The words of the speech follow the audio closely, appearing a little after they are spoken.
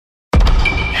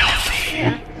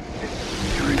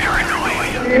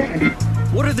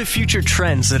What are the future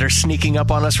trends that are sneaking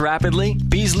up on us rapidly?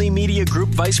 Beasley Media Group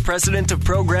Vice President of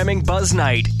Programming Buzz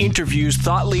Knight interviews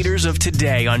thought leaders of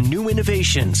today on new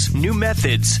innovations, new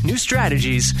methods, new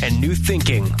strategies, and new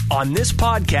thinking on this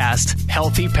podcast,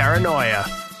 Healthy Paranoia.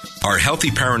 Our Healthy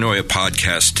Paranoia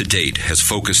podcast to date has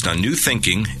focused on new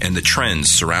thinking and the trends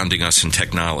surrounding us in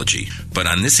technology. But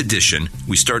on this edition,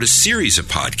 we start a series of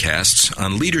podcasts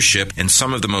on leadership and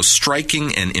some of the most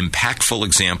striking and impactful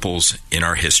examples in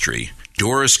our history.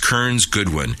 Doris Kearns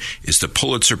Goodwin is the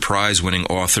Pulitzer Prize-winning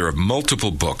author of multiple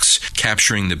books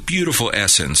capturing the beautiful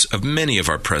essence of many of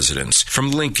our presidents, from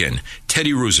Lincoln,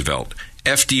 Teddy Roosevelt,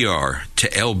 FDR to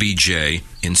LBJ,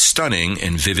 in stunning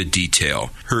and vivid detail.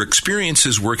 Her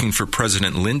experiences working for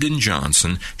President Lyndon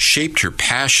Johnson shaped her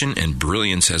passion and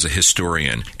brilliance as a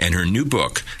historian, and her new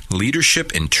book,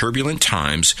 Leadership in Turbulent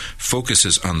Times,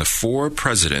 focuses on the four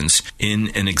presidents in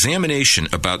an examination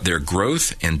about their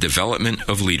growth and development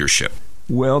of leadership.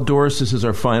 Well, Doris, this is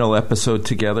our final episode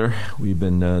together. We've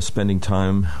been spending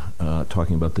time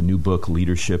talking about the new book,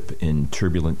 Leadership in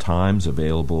Turbulent Times,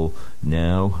 available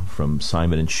now from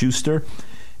Simon & Schuster.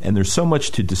 And there's so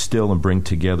much to distill and bring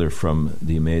together from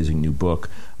the amazing new book.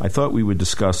 I thought we would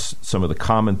discuss some of the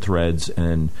common threads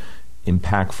and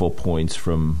impactful points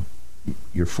from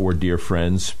your four dear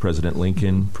friends, President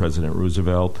Lincoln, President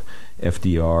Roosevelt,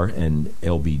 FDR, and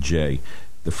LBJ.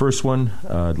 The first one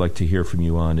I'd like to hear from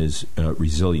you on is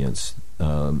resilience.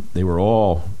 They were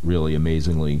all really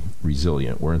amazingly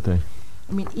resilient, weren't they?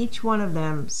 I mean, each one of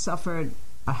them suffered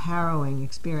a harrowing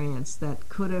experience that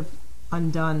could have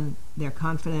undone their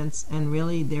confidence and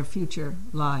really their future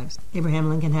lives. Abraham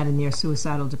Lincoln had a near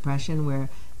suicidal depression where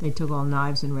they took all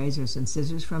knives and razors and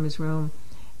scissors from his room,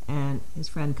 and his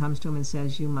friend comes to him and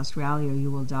says, "You must rally or you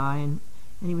will die." And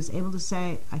he was able to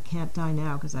say, "I can't die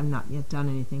now because I've not yet done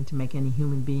anything to make any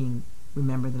human being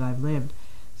remember that I've lived."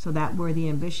 So that worthy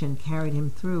ambition carried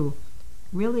him through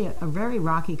really a very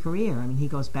rocky career. I mean, he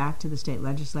goes back to the state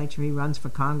legislature, he runs for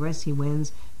Congress, he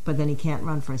wins, but then he can't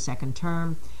run for a second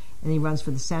term. And he runs for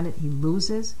the Senate, he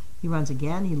loses, he runs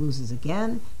again, he loses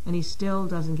again, and he still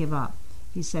doesn't give up.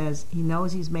 He says he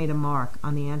knows he's made a mark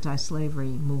on the anti-slavery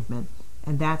movement,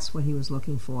 and that's what he was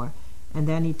looking for. And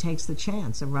then he takes the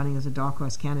chance of running as a dark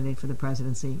horse candidate for the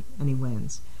presidency, and he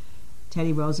wins.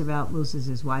 Teddy Roosevelt loses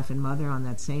his wife and mother on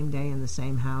that same day in the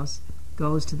same house,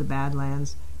 goes to the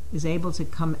Badlands, is able to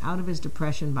come out of his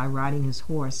depression by riding his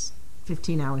horse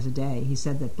 15 hours a day. He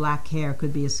said that black hair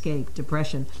could be escaped,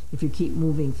 depression, if you keep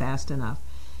moving fast enough.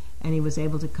 And he was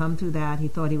able to come through that. He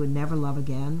thought he would never love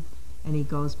again. And he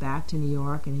goes back to New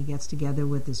York, and he gets together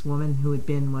with this woman who had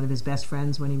been one of his best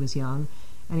friends when he was young.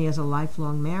 And he has a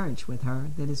lifelong marriage with her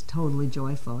that is totally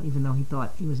joyful, even though he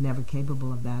thought he was never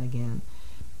capable of that again.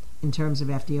 In terms of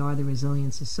FDR, the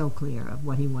resilience is so clear of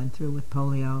what he went through with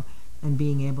polio and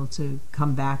being able to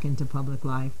come back into public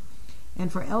life.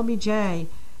 And for LBJ,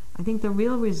 I think the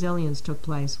real resilience took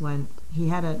place when he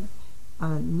had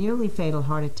a nearly fatal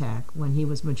heart attack when he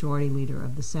was majority leader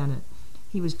of the Senate.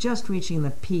 He was just reaching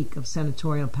the peak of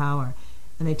senatorial power,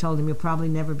 and they told him you'll probably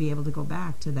never be able to go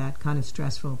back to that kind of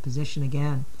stressful position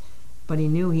again. But he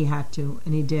knew he had to,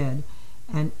 and he did.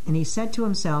 And he said to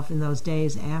himself in those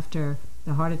days after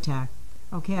the heart attack,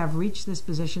 "Okay, I've reached this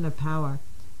position of power,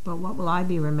 but what will I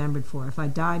be remembered for? If I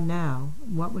died now,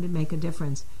 what would it make a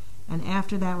difference?" And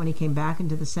after that, when he came back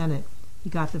into the Senate, he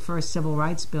got the first civil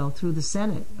rights bill through the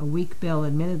Senate, a weak bill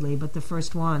admittedly, but the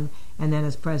first one, and then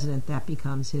as president, that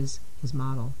becomes his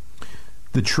model.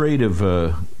 The trait of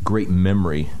great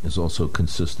memory is also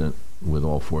consistent with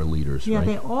all four leaders, yeah, right?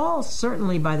 They all,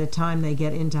 certainly by the time they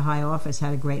get into high office,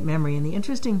 had a great memory. And the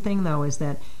interesting thing, though, is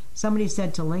that somebody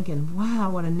said to Lincoln, "Wow,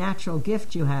 what a natural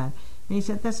gift you had." And he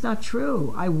said, "That's not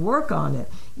true. I work on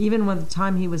it." Even when the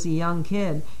time he was a young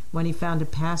kid, when he found a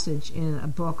passage in a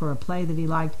book or a play that he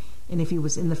liked, and if he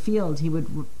was in the field, he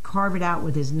would carve it out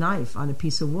with his knife on a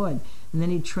piece of wood, and then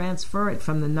he'd transfer it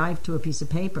from the knife to a piece of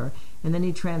paper, and then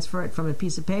he'd transfer it from a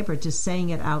piece of paper to saying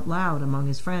it out loud among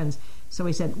his friends. So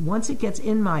he said, once it gets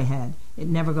in my head, it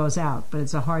never goes out, but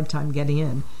it's a hard time getting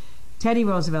in. Teddy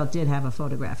Roosevelt did have a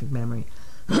photographic memory.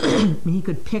 He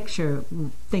could picture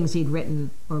things he'd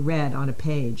written or read on a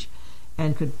page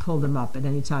and could pull them up at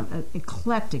any time. An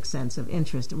eclectic sense of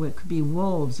interest. It could be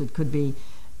wolves, it could be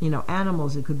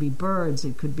animals, it could be birds,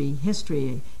 it could be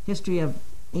history of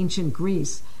ancient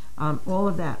Greece. All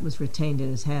of that was retained in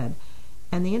his head.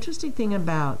 And the interesting thing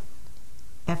about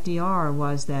FDR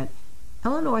was that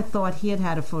Eleanor thought he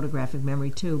had a photographic memory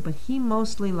too, but he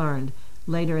mostly learned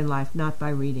later in life not by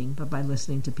reading, but by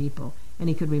listening to people. And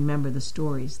he could remember the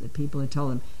stories that people had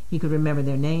told him. He could remember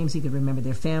their names, he could remember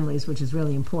their families, which is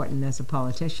really important as a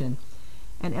politician.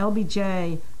 And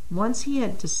LBJ, once he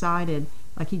had decided,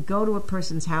 like he'd go to a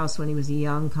person's house when he was a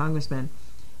young congressman,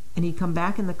 and he'd come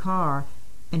back in the car,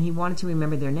 and he wanted to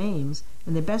remember their names,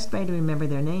 and the best way to remember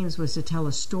their names was to tell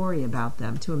a story about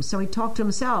them to him. So he talked to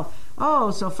himself.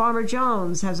 Oh, so Farmer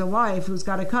Jones has a wife who's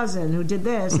got a cousin who did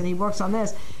this, and he works on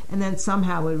this, and then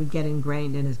somehow it would get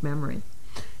ingrained in his memory.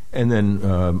 And then,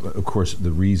 of course,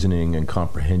 the reasoning and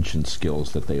comprehension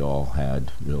skills that they all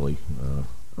had, really.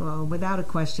 Well, without a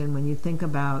question, when you think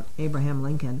about Abraham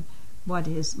Lincoln, what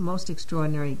his most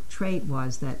extraordinary trait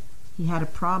was that he had a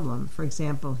problem. For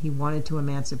example, he wanted to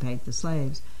emancipate the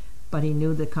slaves, but he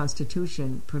knew the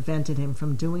Constitution prevented him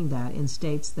from doing that in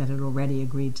states that had already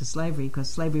agreed to slavery, because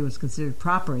slavery was considered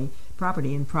property,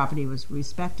 and property was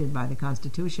respected by the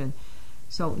Constitution.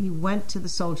 So he went to the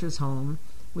soldiers' home,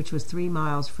 which was 3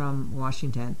 miles from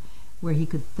Washington, where he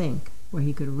could think, where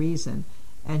he could reason.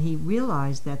 And he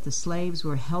realized that the slaves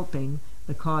were helping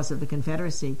the cause of the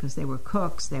Confederacy because they were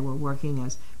cooks, they were working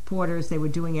as porters, they were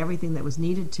doing everything that was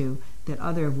needed to that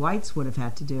other whites would have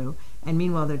had to do. And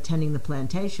meanwhile, they're tending the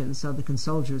plantations so the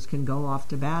soldiers can go off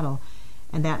to battle.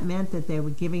 And that meant that they were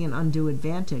giving an undue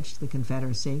advantage to the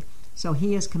Confederacy. So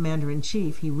he, as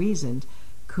commander-in-chief, he reasoned,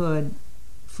 could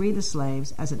free the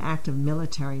slaves as an act of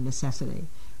military necessity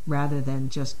rather than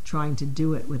just trying to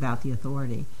do it without the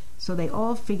authority. So they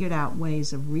all figured out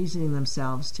ways of reasoning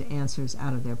themselves to answers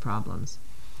out of their problems.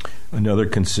 Another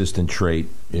consistent trait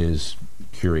is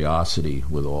curiosity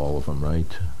with all of them,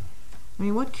 right? I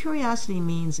mean, what curiosity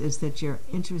means is that you're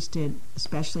interested,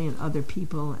 especially in other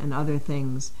people and other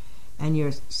things, and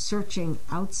you're searching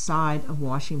outside of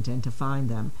Washington to find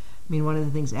them. I mean, one of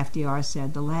the things FDR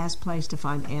said, the last place to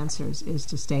find answers is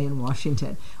to stay in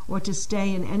Washington, or to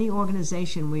stay in any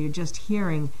organization where you're just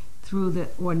hearing through the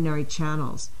ordinary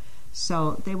channels.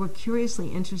 So they were curiously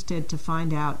interested to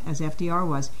find out, as FDR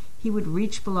was. He would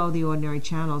reach below the ordinary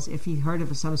channels if he heard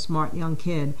of some smart young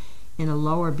kid in a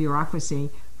lower bureaucracy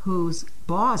whose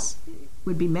boss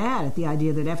would be mad at the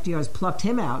idea that FDR's plucked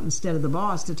him out instead of the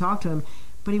boss to talk to him.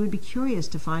 But he would be curious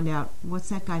to find out, what's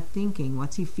that guy thinking?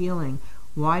 What's he feeling?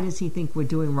 Why does he think we're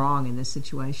doing wrong in this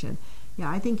situation? Yeah,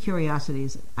 I think curiosity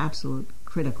is an absolute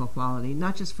critical quality,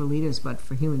 not just for leaders, but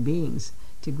for human beings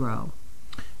to grow.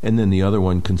 And then the other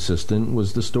one consistent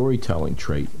was the storytelling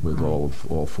trait with all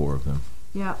four of them.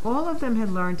 Yeah, all of them had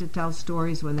learned to tell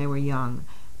stories when they were young.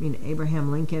 I mean,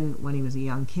 Abraham Lincoln, when he was a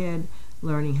young kid,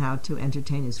 learning how to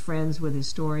entertain his friends with his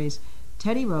stories.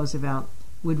 Teddy Roosevelt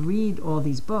would read all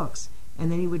these books,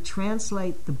 and then he would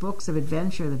translate the books of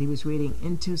adventure that he was reading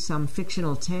into some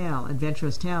fictional tale,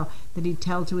 adventurous tale, that he'd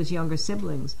tell to his younger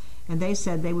siblings. And they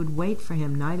said they would wait for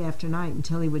him night after night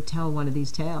until he would tell one of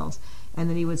these tales. And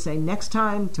then he would say, next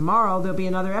time, tomorrow, there'll be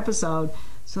another episode.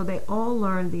 So they all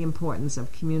learned the importance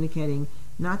of communicating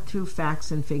not through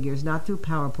facts and figures, not through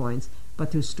PowerPoints,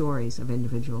 but through stories of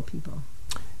individual people.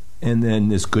 And then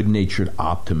this good-natured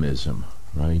optimism,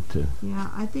 right? Yeah,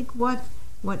 I think what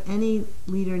any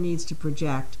leader needs to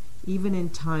project, even in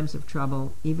times of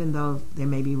trouble, even though there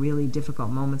may be really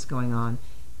difficult moments going on,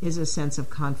 is a sense of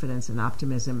confidence and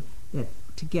optimism that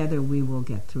together we will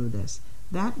get through this.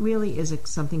 That really is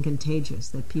something contagious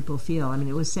that people feel. I mean,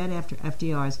 it was said after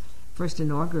FDR's first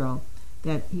inaugural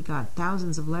that he got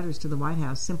thousands of letters to the White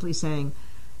House simply saying,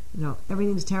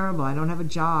 everything's terrible, I don't have a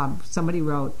job. Somebody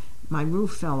wrote, my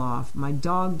roof fell off, my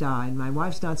dog died, my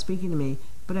wife's not speaking to me,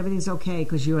 but everything's okay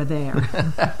because you are there.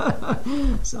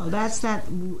 So that's that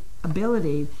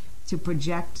ability to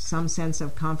project some sense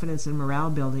of confidence and morale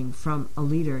building from a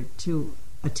leader to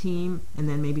a team and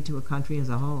then maybe to a country as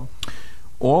a whole.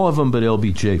 All of them but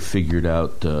LBJ figured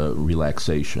out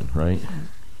relaxation, right?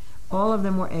 All of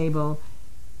them were able.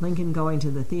 Lincoln going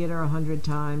to the theater 100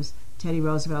 times, Teddy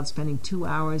Roosevelt spending 2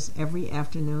 hours every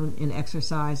afternoon in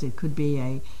exercise. It could be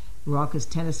a raucous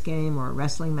tennis game or a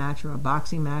wrestling match or a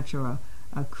boxing match or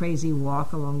a crazy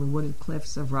walk along the wooded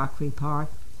cliffs of Rock Creek Park.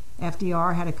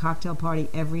 FDR had a cocktail party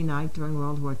every night during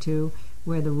World War II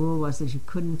where the rule was that you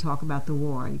couldn't talk about the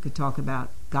war. You could talk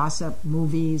about gossip,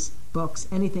 movies, books,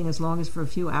 anything, as long as for a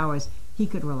few hours he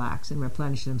could relax and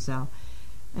replenish himself.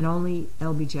 And only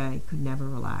LBJ could never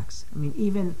relax. I mean,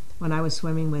 even when I was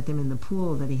swimming with him in the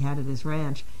pool that he had at his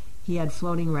ranch, he had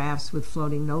floating rafts with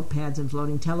floating notepads and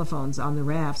floating telephones on the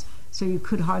rafts, so you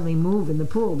could hardly move in the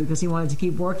pool because he wanted to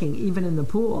keep working even in the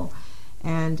pool.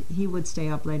 And he would stay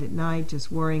up late at night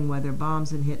just worrying whether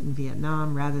bombs had hit in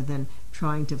Vietnam rather than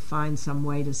trying to find some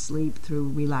way to sleep through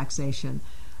relaxation.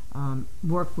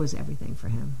 Work was everything for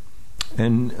him.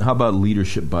 And how about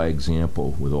leadership by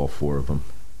example with all four of them?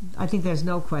 I think there's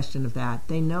no question of that.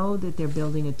 They know that they're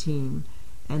building a team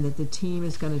and that the team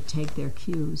is going to take their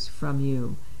cues from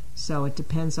you. So it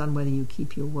depends on whether you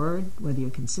keep your word, whether you're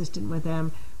consistent with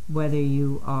them, whether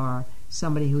you are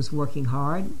somebody who's working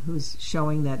hard, who's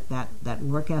showing that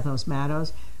work ethos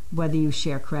matters, whether you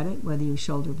share credit, whether you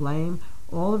shoulder blame.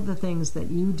 All of the things that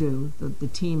you do, the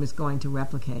team is going to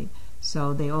replicate.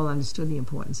 So they all understood the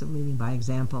importance of leading by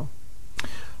example.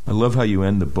 I love how you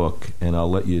end the book, and I'll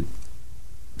let you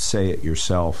say it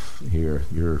yourself here.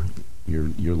 Your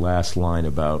last line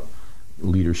about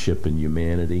leadership and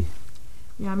humanity.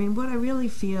 Yeah, I mean, what I really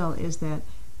feel is that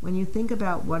when you think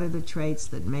about what are the traits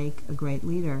that make a great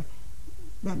leader,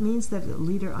 that means that a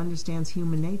leader understands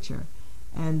human nature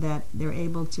and that they're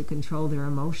able to control their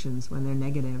emotions when they're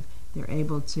negative. They're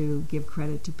able to give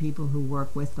credit to people who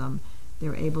work with them.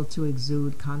 They're able to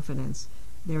exude confidence.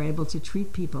 They're able to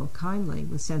treat people kindly,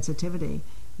 with sensitivity,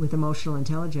 with emotional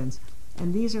intelligence.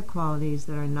 And these are qualities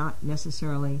that are not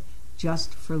necessarily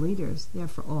just for leaders. They're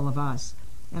for all of us.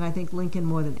 And I think Lincoln,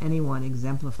 more than anyone,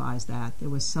 exemplifies that. There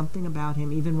was something about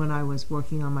him, even when I was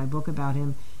working on my book about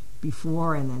him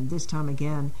before and then this time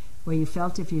again, where you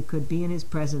felt if you could be in his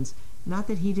presence, not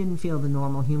that he didn't feel the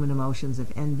normal human emotions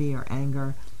of envy or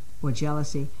anger or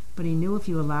jealousy, but he knew if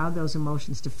you allowed those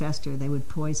emotions to fester, they would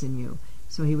poison you.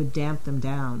 So he would damp them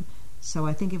down. So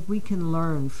I think if we can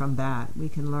learn from that, we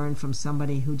can learn from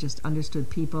somebody who just understood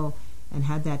people and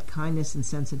had that kindness and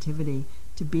sensitivity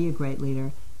to be a great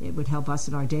leader, it would help us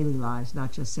in our daily lives,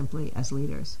 not just simply as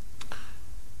leaders.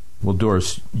 Well,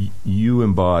 Doris, you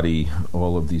embody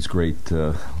all of these great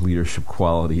leadership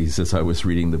qualities as I was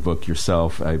reading the book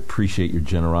yourself. I appreciate your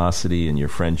generosity and your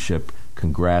friendship.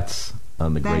 Congrats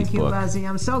on the great book. Thank you, Buzzy.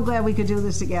 I'm so glad we could do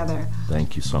this together.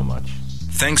 Thank you so much.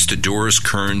 Thanks to Doris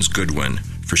Kearns Goodwin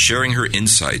for sharing her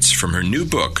insights from her new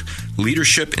book,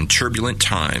 Leadership in Turbulent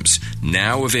Times,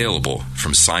 now available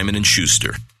from Simon &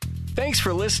 Schuster. Thanks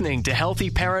for listening to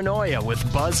Healthy Paranoia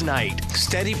with Buzz Knight.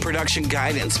 Steady production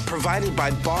guidance provided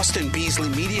by Boston Beasley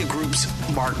Media Group's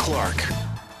Mark Clark.